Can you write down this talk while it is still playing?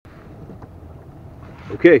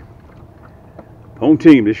Okay, home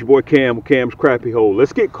team, this is your boy Cam with Cam's Crappie Hole.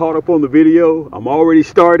 Let's get caught up on the video. I'm already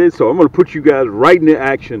started, so I'm going to put you guys right into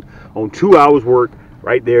action on 2 hours work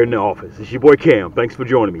right there in the office. This is your boy Cam. Thanks for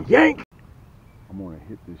joining me. Yank! I'm going to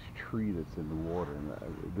hit this tree that's in the water. And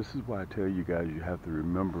this is why I tell you guys you have to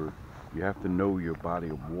remember, you have to know your body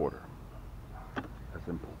of water. That's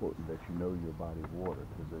important that you know your body of water,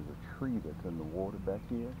 because there's a tree that's in the water back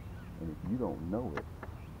here, and if you don't know it,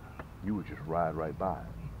 you would just ride right by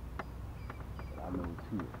it. But I know it's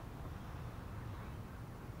here.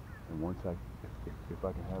 And once if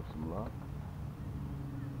I can have some luck,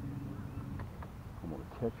 I'm going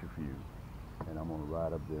to catch a few, and I'm going to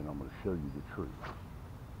ride up there and I'm going to show you the tree.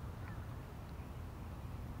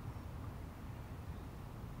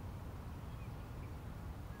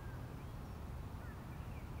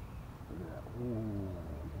 Look at that. Ooh,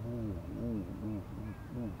 ooh, ooh, ooh, ooh,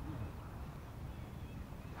 ooh.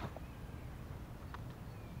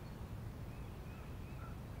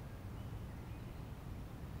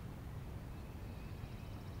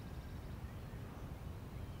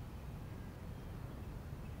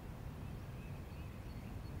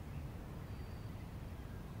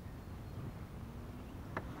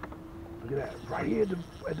 Look at that, right here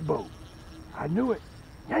at the boat. I knew it.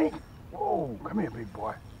 Yank! Whoa, come here, big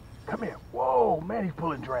boy. Come here. Whoa, man, he's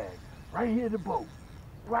pulling drag. Right here at the boat.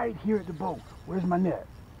 Right here at the boat. Where's my net?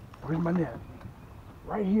 Where's my net?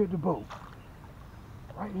 Right here at the boat.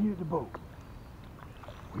 Right here at the boat.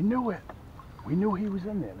 We knew it. We knew he was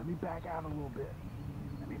in there. Let me back out a little bit.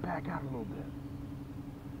 Let me back out a little bit.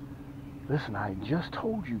 Listen, I just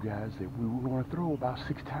told you guys that we were going to throw about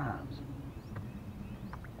 6 times.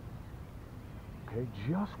 Okay,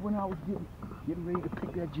 just when I was getting ready to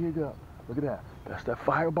pick that jig up. Look at that. That's that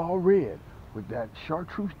Fireball Red with that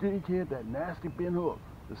chartreuse jig head, that nasty bent hook.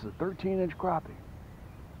 This is a 13-inch crappie.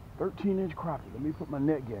 13-inch crappie. Let me put my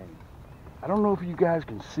net game. I don't know if you guys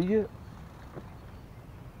can see it,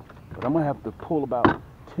 but I'm going to have to pull about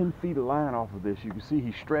 10 feet of line off of this. You can see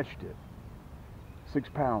he stretched it.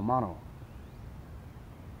 6-pound mono.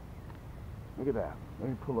 Look at that. Let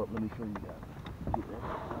me pull up. Let me show you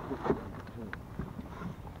guys.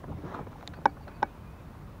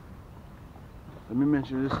 Let me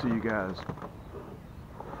mention this to you guys.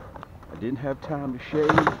 I didn't have time to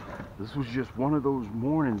shave. This was just one of those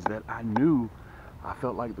mornings that I knew I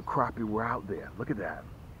felt like the crappie were out there. Look at that.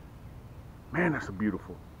 Man, that's a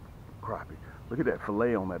beautiful crappie. Look at that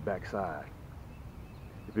fillet on that backside.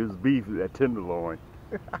 If it was beef, that tenderloin.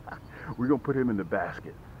 We're going to put him in the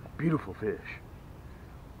basket. Beautiful fish.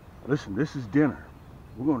 Listen, this is dinner.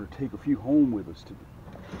 We're going to take a few home with us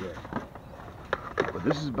today. But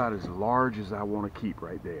this is about as large as I want to keep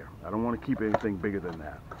right there. I don't want to keep anything bigger than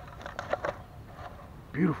that.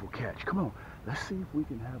 Beautiful catch. Come on. Let's see if we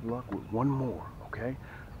can have luck with one more, okay?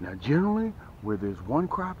 Now, generally, where there's one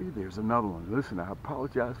crappie, there's another one. Listen, I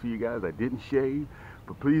apologize for you guys. I didn't shave,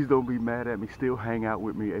 but please don't be mad at me. Still hang out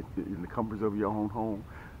with me in the comforts of your own home.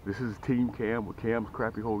 This is Team Cam with Cam's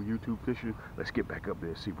Crappie Hole YouTube Fishing. Let's get back up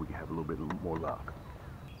there and see if we can have a little bit more luck.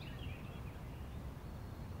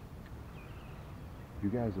 You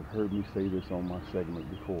guys have heard me say this on my segment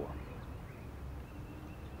before.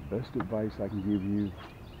 The best advice I can give you,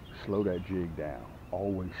 slow that jig down.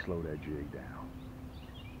 Always slow that jig down.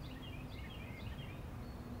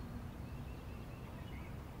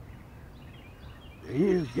 There he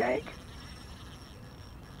is, yank!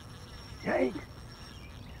 Yank!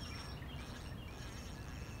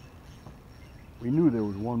 We knew there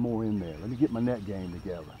was one more in there. Let me get my net game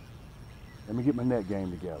together. Let me get my net game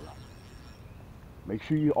together. Make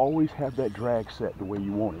sure you always have that drag set the way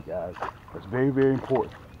you want it, guys. That's very, very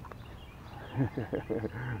important.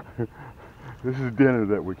 This is dinner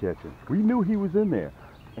that we're catching. We knew he was in there.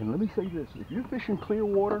 And let me say this, if you're fishing clear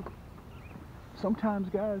water, sometimes,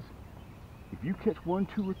 guys, if you catch 1,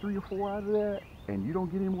 2, or 3, or 4 out of that and you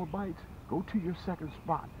don't get any more bites, go to your second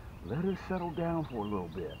spot. Let it settle down for a little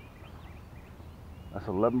bit. That's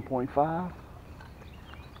 11.5.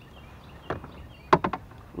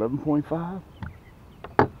 11.5.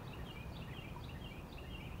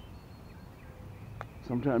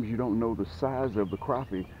 Sometimes you don't know the size of the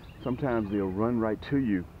crappie. Sometimes they'll run right to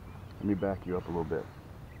you. Let me back you up a little bit.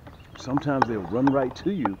 Sometimes they'll run right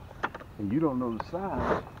to you and you don't know the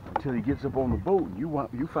size until he gets up on the boat.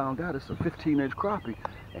 You found out it's a 15-inch crappie,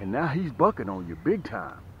 and now he's bucking on you big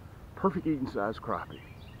time. Perfect eating size crappie.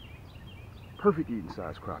 Perfect eating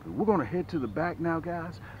size crappie. We're going to head to the back now,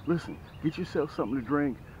 guys. Listen, get yourself something to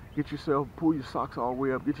drink. Pull your socks all the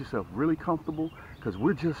way up. Get yourself really comfortable, because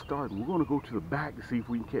we're just starting. We're going to go to the back to see if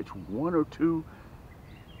we can catch 1 or 2,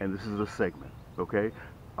 and this is a segment, okay?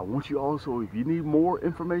 I want you also, if you need more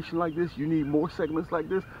information like this, you need more segments like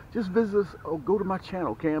this, just visit us or go to my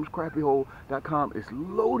channel, camscrappiehole.com. It's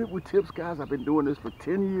loaded with tips, guys. I've been doing this for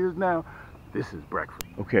 10 years now. This is breakfast.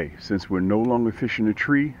 Okay, since we're no longer fishing the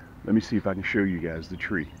tree, let me see if I can show you guys the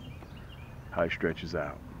tree, how it stretches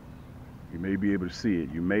out. You may be able to see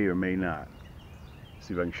it. You may or may not.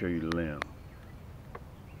 See if I can show you the limb.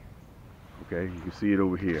 Okay, you can see it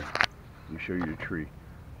over here. Let me show you the tree.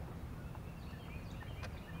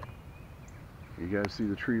 You guys see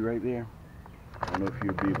the tree right there? I don't know if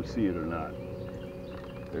you'll be able to see it or not.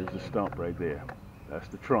 There's the stump right there. That's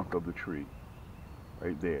the trunk of the tree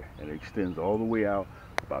right there, and it extends all the way out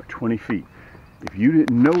about 20 feet. If you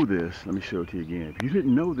didn't know this, let me show it to you again. If you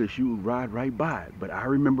didn't know this, you would ride right by it. But I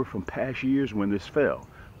remember from past years when this fell,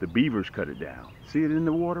 the beavers cut it down. See it in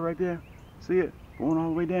the water right there? See it going all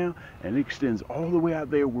the way down? And it extends all the way out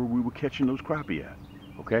there where we were catching those crappie at.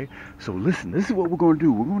 Okay, so listen, this is what we're going to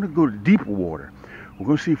do. We're going to go to deeper water. We're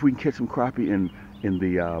going to see if we can catch some crappie in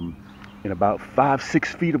about 5-6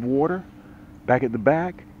 feet of water back at the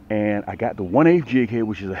back. And I got the 1/8 jig here,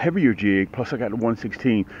 which is a heavier jig, plus I got the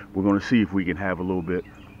 1/16. We're going to see if we can have a little bit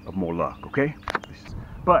of more luck, okay?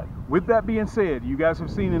 But with that being said, you guys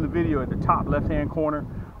have seen in the video at the top left-hand corner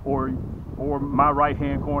or my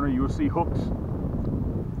right-hand corner, you'll see hooks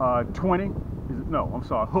 20. No, I'm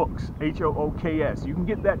sorry, hooks, H-O-O-K-S. You can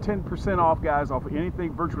get that 10% off, guys, off of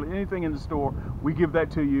anything, virtually anything in the store. We give that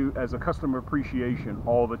to you as a customer appreciation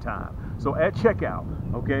all the time. So at checkout,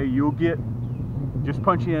 okay, you'll get, just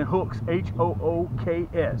punch in hooks,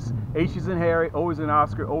 H-O-O-K-S. H is in Harry, O is in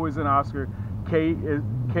Oscar, O is in Oscar, K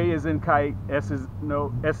is in kite, S is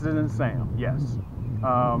in Sam, yes.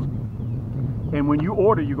 And when you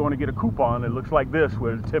order, you're going to get a coupon that looks like this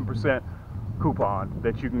with a 10% coupon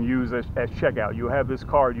that you can use as checkout. You'll have this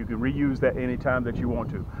card, you can reuse that anytime that you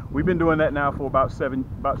want to. We've been doing that now for about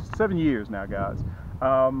seven years now, guys.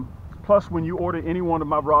 Plus, when you order any one of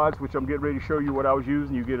my rods, which I'm getting ready to show you what I was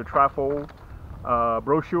using, you get a trifold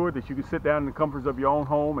brochure that you can sit down in the comforts of your own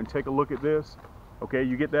home and take a look at this. Okay,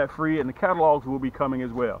 you get that free, and the catalogs will be coming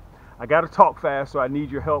as well. I got to talk fast, so I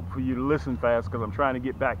need your help for you to listen fast because I'm trying to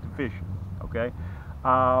get back to fishing. Okay.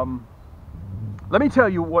 Let me tell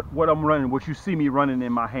you what I'm running, what you see me running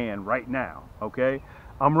in my hand right now, okay?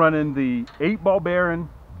 I'm running the 8-ball bearing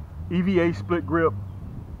EVA split grip,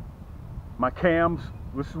 my cams.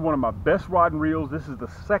 This is one of my best rod and reels. This is the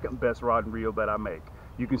second best rod and reel that I make.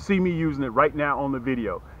 You can see me using it right now on the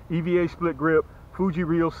video. EVA split grip, Fuji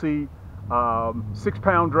Reel C,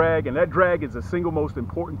 6-pound drag, and that drag is the single most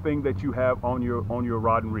important thing that you have on your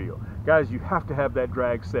rod and reel. Guys, you have to have that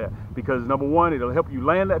drag set because number one, it'll help you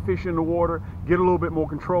land that fish in the water, get a little bit more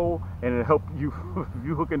control, and it'll help you if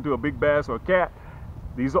you hook into a big bass or a cat.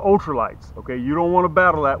 These are ultralights, okay? You don't want to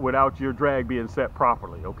battle that without your drag being set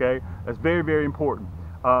properly, okay? That's very, very important.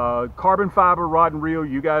 Carbon fiber rod and reel,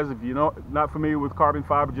 you guys, if you're not familiar with carbon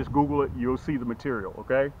fiber, just Google it, you'll see the material,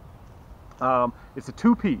 okay? It's a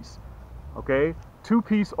 2-piece. Okay,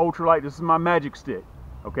 2-piece ultralight. This is my magic stick.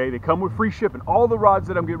 Okay, they come with free shipping. All the rods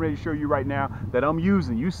that I'm getting ready to show you right now that I'm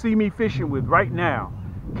using, you see me fishing with right now,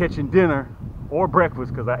 catching dinner or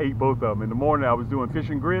breakfast, because I ate both of them. In the morning I was doing fish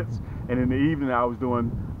and grits, and in the evening I was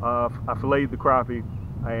doing I filleted the crappie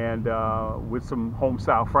and with some home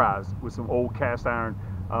style fries with some old cast iron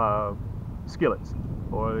skillets,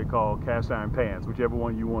 or they call cast iron pans, whichever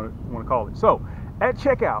one you want to call it. So at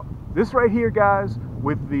checkout, this right here, guys,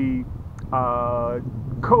 with the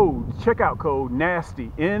checkout code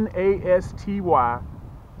NASTY, N-A-S-T-Y,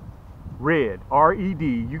 red,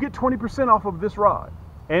 R-E-D, you get 20% off of this rod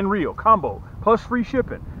and reel combo plus free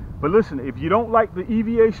shipping. But listen, if you don't like the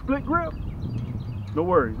EVA split grip, no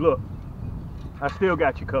worries, look, I still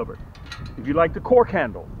got you covered. If you like the cork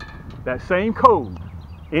handle, that same code,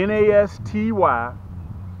 N-A-S-T-Y,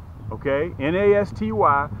 okay,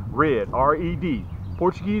 N-A-S-T-Y, red, R-E-D,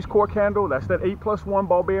 Portuguese cork handle, that's that 8+1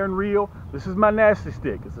 ball bearing reel. This is my nasty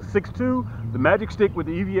stick. It's a 6'2". The magic stick with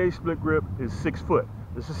the EVA split grip is 6 foot.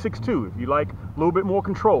 This is 6'2". If you like a little bit more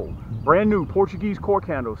control. Brand new Portuguese cork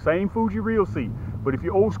handle, same Fuji Reel seat. But if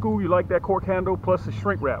you're old school, you like that cork handle plus the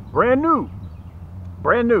shrink wrap. Brand new.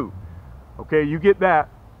 Brand new. Okay, you get that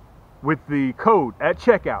with the code at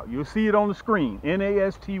checkout. You'll see it on the screen,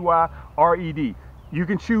 N-A-S-T-Y-R-E-D. You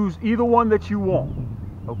can choose either one that you want.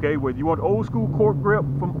 Okay, whether you want old school cork grip,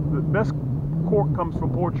 from the best cork comes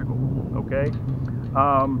from Portugal. Okay,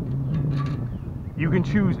 you can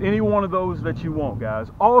choose any one of those that you want,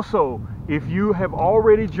 guys. Also, if you have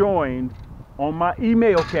already joined on my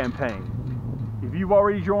email campaign,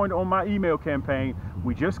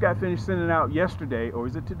 we just got finished sending out yesterday, or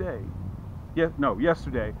is it today? No,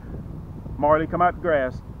 yesterday, Marley, come out the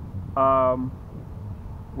grass.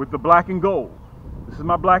 With the black and gold. This is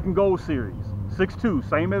my black and gold series. 6.2,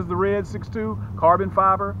 same as the red 6.2, carbon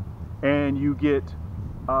fiber. And you get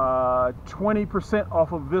 20%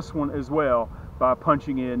 off of this one as well by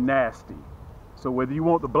punching in nasty. So whether you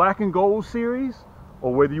want the black and gold series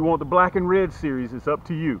or whether you want the black and red series, it's up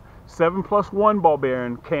to you. 7+1 ball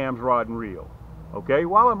bearing cams, rod and reel. Okay,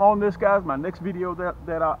 while I'm on this, guys, my next video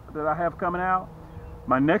that I have coming out,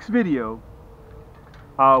 my next video,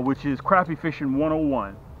 which is Crappie Fishing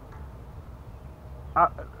 101.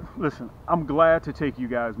 Listen, I'm glad to take you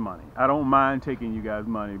guys money. I don't mind taking you guys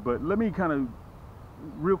money, but let me kind of,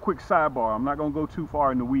 real quick sidebar. I'm not going to go too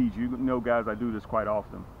far in the weeds. You know, guys, I do this quite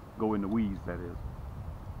often. Go in the weeds, that is.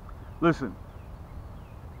 Listen,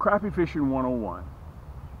 Crappie Fishing 101.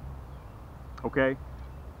 Okay?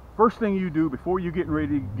 First thing you do before you're getting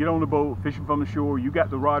ready to get on the boat, fishing from the shore, you got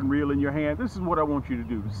the rod and reel in your hand. This is what I want you to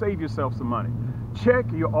do to save yourself some money. Check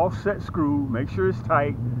your offset screw, make sure it's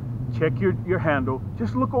tight. Check your handle.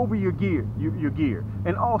 Just look over your gear,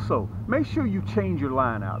 and also make sure you change your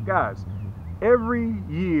line out, guys. Every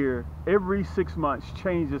year, every 6 months,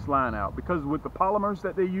 change this line out, because with the polymers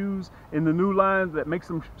that they use in the new lines that makes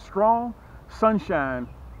them strong, sunshine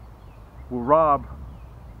will rob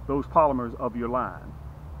those polymers of your line.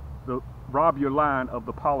 Rob your line of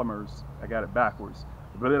the polymers. I got it backwards.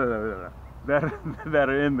 That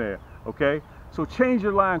are in there. Okay, so change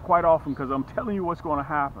your line quite often, because I'm telling you what's going to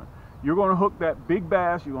happen. You're going to hook that big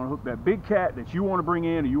bass, you're going to hook that big cat that you want to bring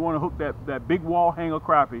in, or you want to hook that big wall hanger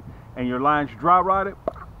crappie, and your line's dry rotted,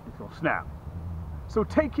 it's going to snap. So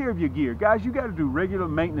take care of your gear. Guys, you got to do regular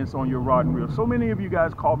maintenance on your rod and reel. So many of you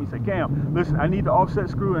guys call me and say, Cam, listen, I need the offset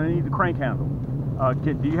screw and I need the crank handle.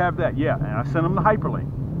 Do you have that? Yeah, and I sent them the hyperlink.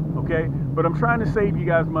 Okay, but I'm trying to save you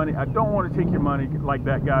guys money. I don't want to take your money like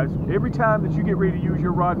that, guys. Every time that you get ready to use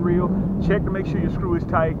your rod and reel, check to make sure your screw is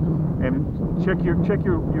tight, and check your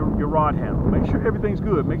rod handle. Make sure everything's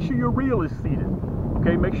good. Make sure your reel is seated.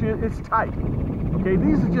 Okay, make sure it's tight. Okay,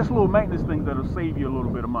 these are just little maintenance things that'll save you a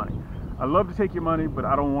little bit of money. I love to take your money, but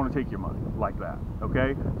I don't want to take your money like that.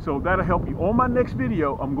 Okay, so that'll help you. On my next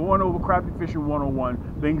video, I'm going over Crappie Fishing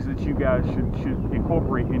 101, things that you guys should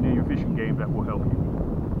incorporate into your fishing game that will help you.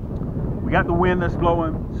 We got the wind that's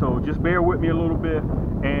blowing, so just bear with me a little bit,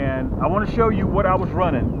 and I want to show you what I was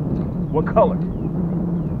running, what color.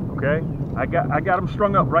 Okay, I got them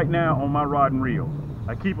strung up right now on my rod and reel.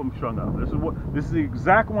 I keep them strung up. This is the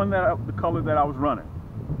exact one the color that I was running.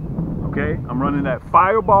 Okay, I'm running that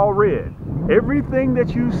Fireball Red. Everything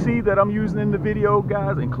that you see that I'm using in the video,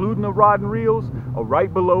 guys, including the rod and reels, are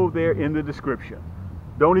right below there in the description.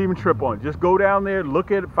 Don't even trip on it. Just go down there,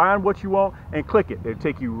 look at it, find what you want, and click it. It'll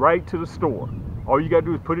take you right to the store. All you got to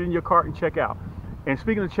do is put it in your cart and check out. And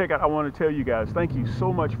speaking of checkout, I want to tell you guys, thank you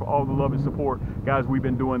so much for all the love and support. Guys, we've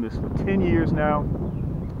been doing this for 10 years now.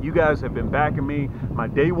 You guys have been backing me, my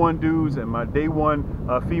day one dudes and my day one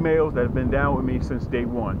females that have been down with me since day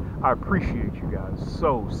one. I appreciate you guys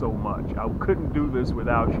so much. I couldn't do this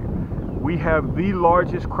without you. We have the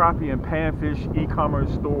largest crappie and panfish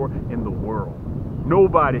e-commerce store in the world.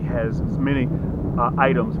 Nobody has as many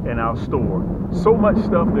items in our store. So much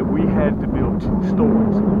stuff that we had to build 2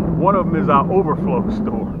 stores. One of them is our overflow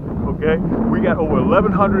store. Okay, we got over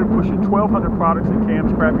 1,100, pushing 1,200 products at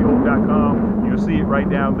camscrappie.com. You'll see it right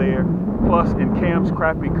down there. Plus in Cam's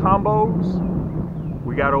Crappie Combos,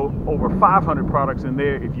 we got over 500 products in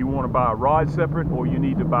there if you want to buy a rod separate or you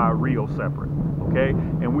need to buy a reel separate. Okay,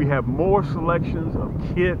 and we have more selections of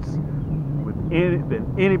kits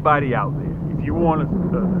than anybody out there. If you want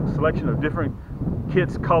a selection of different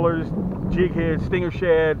kits, colors, jig heads, stinger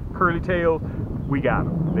shad, curly tails, we got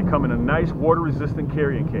them. They come in a nice water-resistant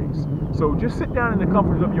carrying case. So just sit down in the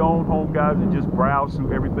comforts of your own home, guys, and just browse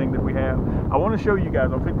through everything that we have. I want to show you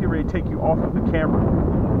guys. I'm getting ready to take you off of the camera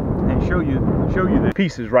and show you the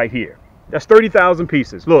pieces right here. That's 30,000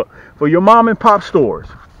 pieces. Look, for your mom and pop stores,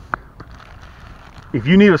 if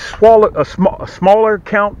you need a smaller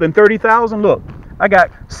count than 30,000, look, I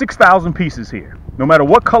got 6,000 pieces here. No matter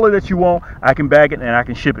what color that you want, I can bag it and I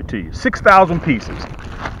can ship it to you. 6,000 pieces.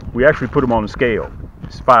 We actually put them on the scale.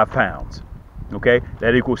 It's 5 pounds. Okay,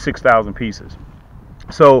 that equals 6,000 pieces.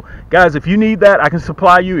 So, guys, if you need that, I can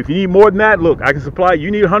supply you. If you need more than that, look, I can supply you.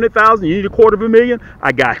 You need 100,000, you need 250,000,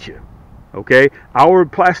 I got you. Okay, our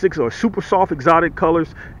plastics are super soft, exotic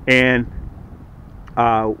colors, and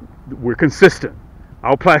we're consistent.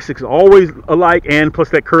 Our plastics are always alike, and plus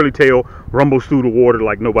that curly tail rumbles through the water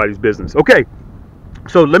like nobody's business. Okay,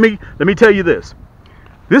 so let me tell you this.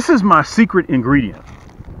 This is my secret ingredient.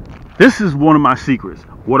 This is one of my secrets,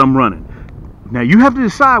 what I'm running. Now you have to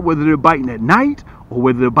decide whether they're biting at night or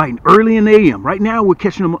whether they're biting early in the AM. Right now we're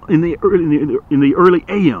catching them in the early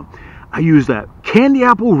AM. I use that candy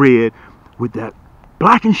apple red with that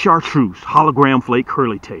black and chartreuse hologram flake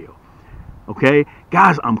curly tail. Okay,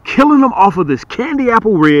 guys, I'm killing them off of this candy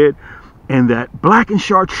apple red and that black and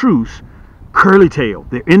chartreuse curly tail.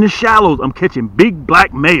 They're in the shallows. I'm catching big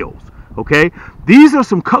black males. Okay, these are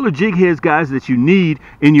some color jig heads, guys, that you need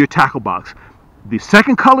in your tackle box. The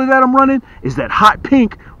second color that I'm running is that hot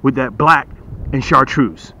pink with that black and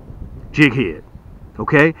chartreuse jig head.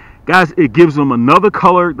 Okay, guys, it gives them another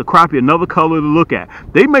color, the crappie, another color to look at.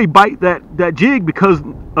 They may bite that jig because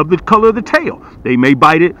of the color of the tail. They may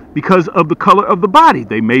bite it because of the color of the body.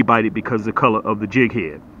 They may bite it because of the color of the jig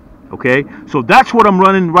head. Okay, so that's what I'm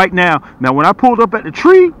running right now. Now, when I pulled up at the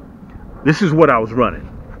tree, this is what I was running.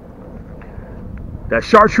 That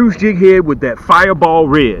chartreuse jig head with that fireball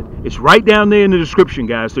red. It's right down there in the description,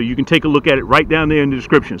 guys, so you can take a look at it right down there in the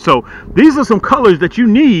description. So these are some colors that you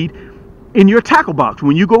need in your tackle box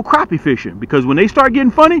when you go crappie fishing, because when they start getting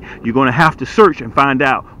funny, you're going to have to search and find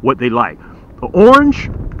out what they like. The orange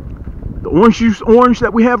juice orange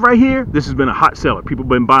that we have right here, this has been a hot seller. People have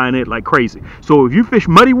been buying it like crazy. So if you fish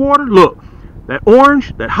muddy water, look, that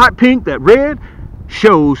orange, that hot pink, that red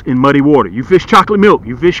shows in muddy water. You fish chocolate milk,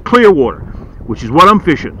 you fish clear water, which is what I'm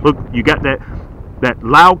fishing. Look, you got that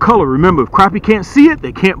loud color. Remember, if crappie can't see it,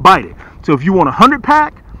 they can't bite it. So if you want a 100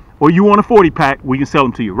 pack or you want a 40 pack, we can sell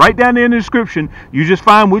them to you. Right down there in the description, you just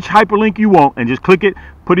find which hyperlink you want and just click it,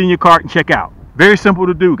 put it in your cart, and check out. Very simple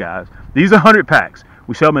to do, guys. These are 100 packs.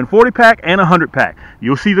 We sell them in 40 pack and 100 pack.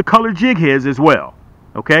 You'll see the colored jig heads as well.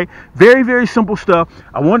 Okay, very, very simple stuff.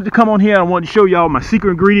 I wanted to come on here. I wanted to show y'all my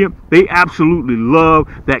secret ingredient. They absolutely love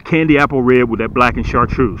that candy apple red with that black and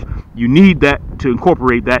chartreuse. You need that to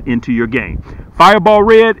incorporate that into your game. Fireball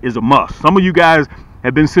red is a must. Some of you guys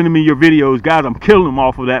have been sending me your videos. Guys, I'm killing them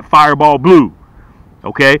off of that fireball blue.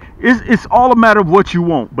 Okay, it's all a matter of what you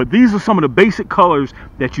want, but these are some of the basic colors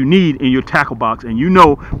that you need in your tackle box, and you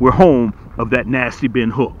know we're home of that nasty bin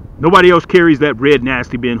hook. Nobody else carries that red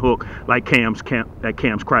nasty bin hook like Cam's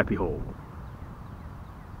crappie hole.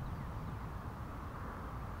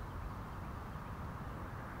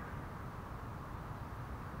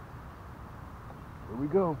 Here we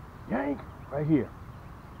go. Yank! Right here.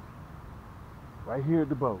 Right here at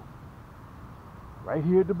the boat. Right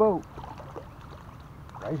here at the boat.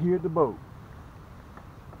 Right here at the boat.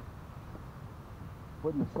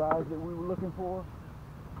 Wasn't the size that we were looking for?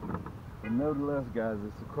 But nevertheless, guys,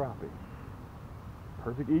 it's a crappie.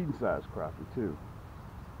 Perfect eating size crappie, too.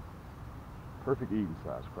 Perfect eating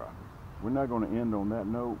size crappie. We're not going to end on that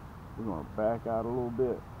note. We're going to back out a little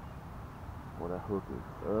bit. Boy, that hook is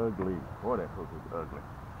ugly. Boy, that hook is ugly.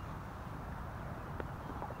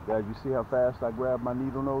 Guys, you see how fast I grabbed my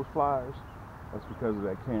needle nose pliers? That's because of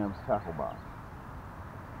that Cam's tackle box.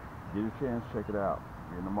 Get a chance, check it out.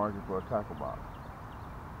 You're in the market for a tackle box.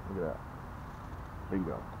 Look at that.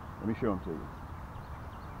 Bingo. Let me show them to you.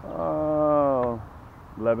 Oh,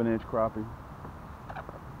 11-inch crappie.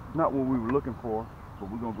 Not what we were looking for, but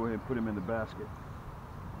we're going to go ahead and put him in the basket.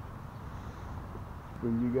 So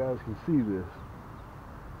you guys can see this.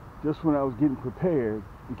 Just when I was getting prepared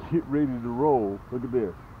to get ready to roll, look at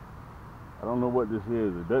this. I don't know what this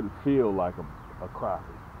is. It doesn't feel like a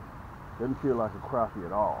crappie. It doesn't feel like a crappie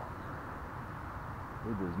at all.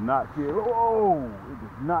 It does not feel, oh, it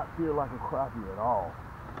does not feel like a crappie at all.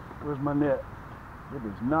 Where's my net? It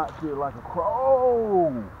does not feel like a crappie.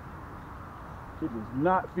 Oh! It does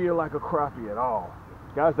not feel like a crappie at all.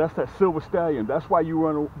 Guys, that's that silver stallion. That's why you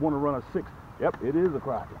want to run a 6. Yep, it is a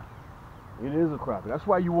crappie. It is a crappie. That's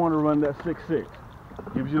why you want to run that 6.6.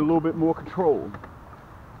 Gives you a little bit more control.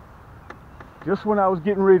 Just when I was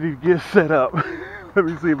getting ready to get set up. Let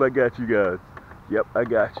me see if I got you guys. Yep, I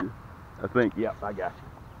got you. I think, yep, I got you.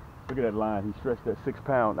 Look at that line. He stretched that 6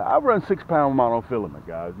 pound. Now, I run 6 pound monofilament,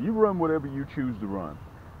 guys. You run whatever you choose to run.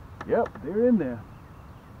 Yep, they're in there.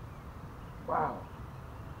 Wow.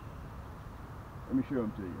 Let me show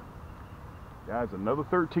them to you. Guys, another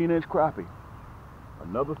 13-inch crappie.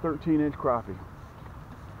 Another 13-inch crappie.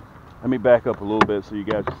 Let me back up a little bit so you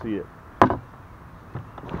guys can see it. I'm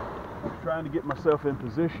trying to get myself in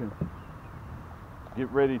position. Get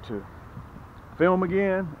ready to film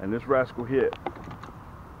again, and this rascal hit.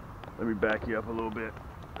 Let me back you up a little bit.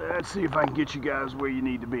 Let's see if I can get you guys where you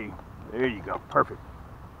need to be. There you go. Perfect.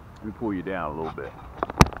 Let me pull you down a little bit.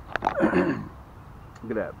 Look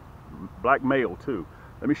at that. Black male, too.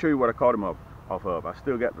 Let me show you what I caught him off of. I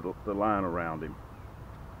still got the line around him.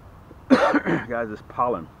 Guys, this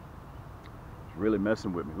pollen is really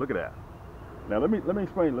messing with me. Look at that. Now, let me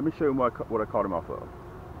explain. Let me show you what I caught him off of.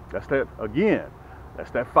 That's that, again,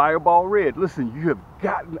 That's that Fireball Red. Listen, you have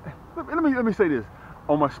gotten, let me say this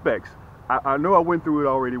on my specs. I know I went through it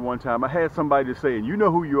already one time. I had somebody to say, and you know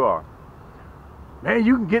who you are. Man,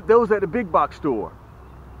 you can get those at the big box store.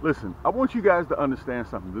 Listen, I want you guys to understand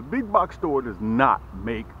something. The big box store does not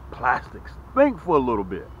make plastics. Think for a little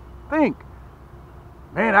bit. Think.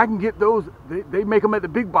 Man, I can get those. They make them at the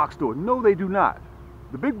big box store. No, they do not.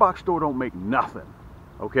 The big box store don't make nothing.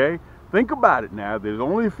 Okay? Think about it now. There's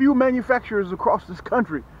only a few manufacturers across this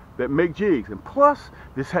country that make jigs. And plus,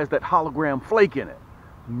 this has that hologram flake in it.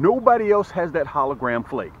 Nobody else has that hologram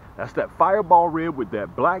flake. That's that Fireball Red with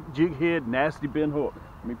that black jig head nasty bend hook.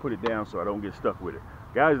 Let me put it down so I don't get stuck with it.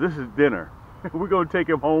 Guys, this is dinner. We're going to take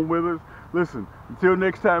him home with us. Listen, until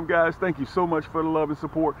next time, guys, thank you so much for the love and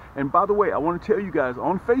support. And by the way, I want to tell you guys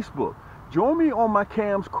on Facebook, join me on my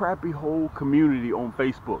Cam's Crappie Hole community on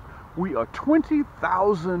Facebook. We are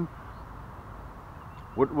 20,000,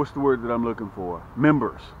 what's the word that I'm looking for?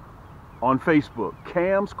 Members on Facebook,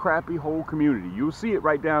 Cam's Crappie Hole community. You'll see it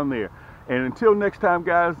right down there. And until next time,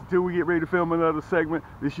 guys, until we get ready to film another segment,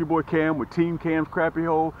 this is your boy Cam with Team Cam's Crappie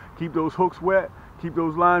Hole. Keep those hooks wet, keep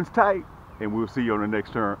those lines tight, and we'll see you on the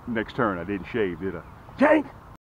next turn. I didn't shave, did I? Jank!